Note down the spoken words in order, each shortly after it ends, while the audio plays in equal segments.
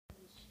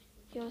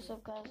Yo, what's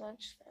up, guys? I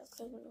just got a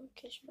quick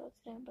notification about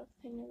today. I'm about to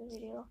make another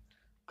video.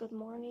 Good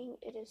morning.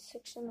 It is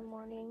 6 in the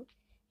morning,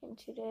 and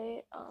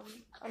today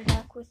I'm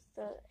back with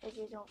the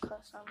AJ Don't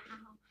Cuss. Ow.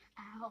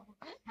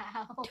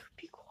 Dude,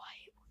 be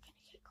quiet. We're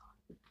gonna get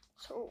caught.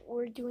 So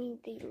we're doing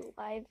the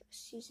live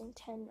season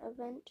 10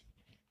 event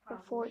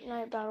for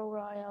Fortnite Battle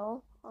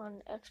Royale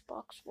on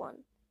Xbox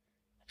One.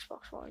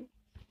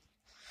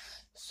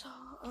 So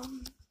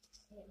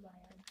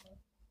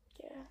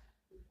yeah.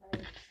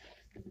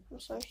 I'm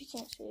sorry if you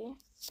can't see,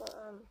 but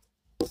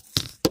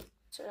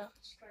so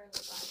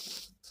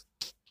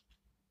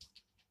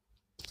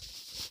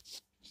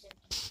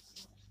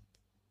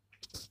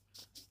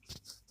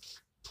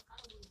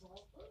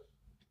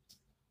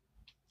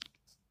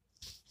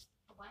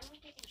Why am I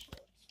taking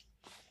shields?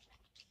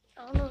 I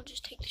don't know,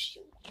 just take the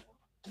shield.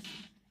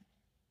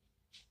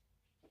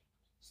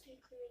 Stay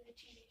clear of the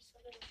TV so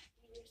that it's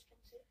more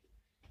expensive.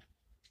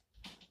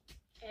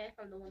 Okay,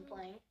 I'm the one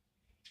playing.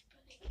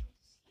 But they can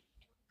see,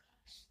 don't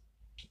cuss.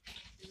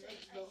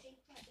 I think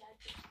my dad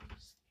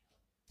just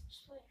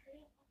play,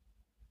 hurry up.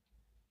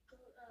 Go,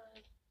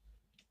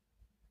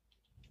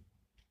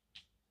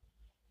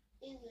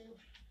 Ew.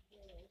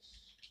 Yes.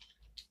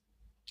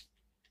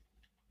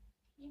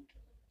 You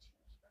can look at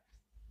yours, bro.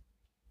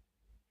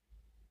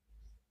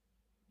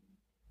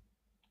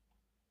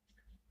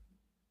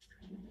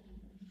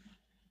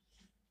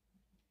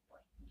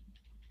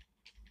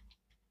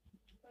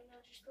 Why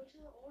not just go to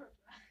the orb,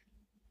 bro?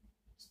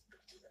 Just go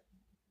to the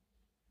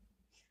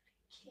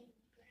king,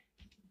 bro.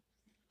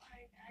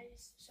 Alright,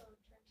 guys, so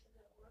turn to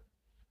the orb.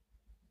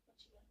 What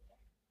you got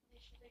there?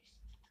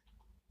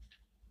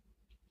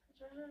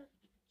 There's.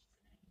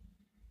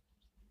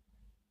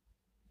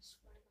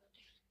 Swear to God,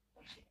 dude.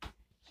 Oh shit.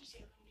 You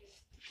say I'm gonna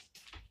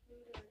do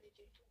it.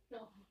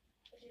 No.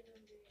 I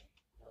didn't do it.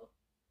 No.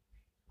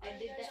 I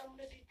did guys, that. I'm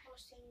gonna be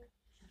posting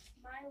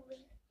my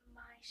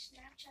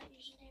Snapchat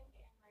username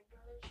and my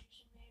brother's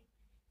username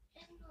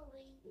in the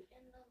link.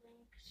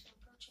 So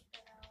go check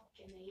that out.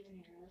 Can they even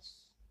hear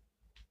us?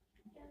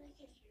 Yeah, they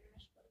can hear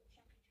us, but we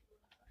can't be too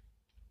loud.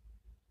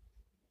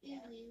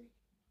 Yeah.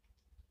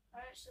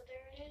 Alright, so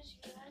there it is,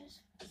 you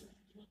guys.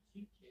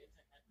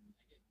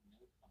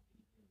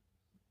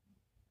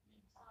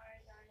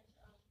 Alright, guys.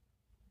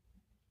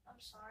 I'm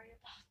sorry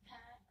about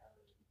that.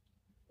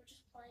 We're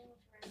just playing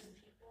with random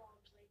people on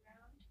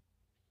playground.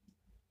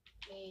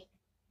 Wait.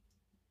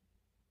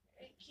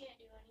 It can't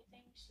do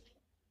anything, see?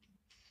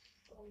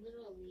 A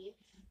little leaf.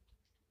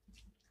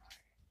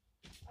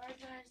 Alright,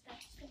 guys,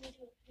 that's gonna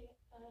do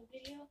a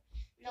video.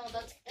 No,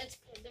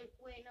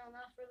 wait, no,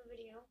 not for the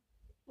video.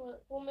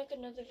 We'll make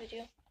another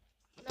video.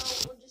 No,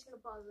 we're just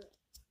gonna pause it.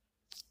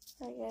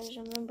 Alright, guys,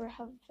 remember,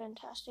 have a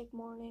fantastic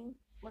morning.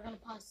 We're gonna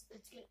pause. We're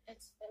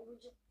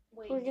just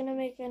wait. We're gonna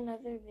make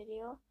another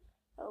video.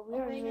 We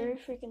are very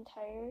freaking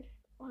tired.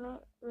 We're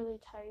not really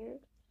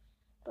tired,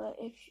 but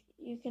if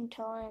you can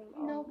tell, I'm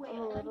a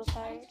little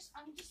tired.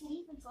 I'm just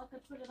leaving so I can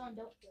put it on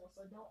Don't Kill,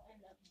 so don't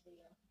end up the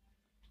video.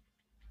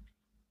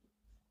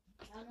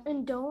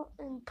 And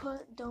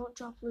don't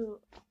drop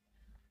loot.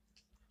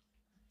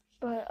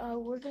 But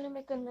we're gonna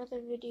make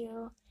another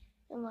video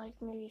in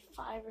like maybe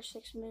 5 or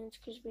 6 minutes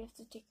because we have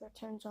to take our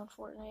turns on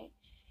Fortnite.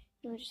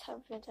 And we just have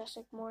a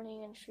fantastic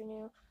morning, and if you're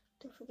new,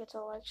 don't forget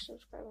to like,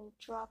 subscribe, and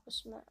drop a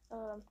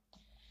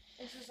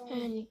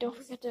and don't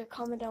forget to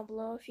comment down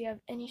below if you have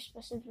any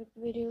specific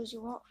videos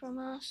you want from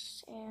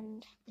us.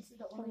 And this is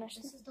the only way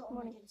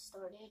to get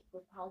started.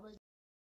 We're probably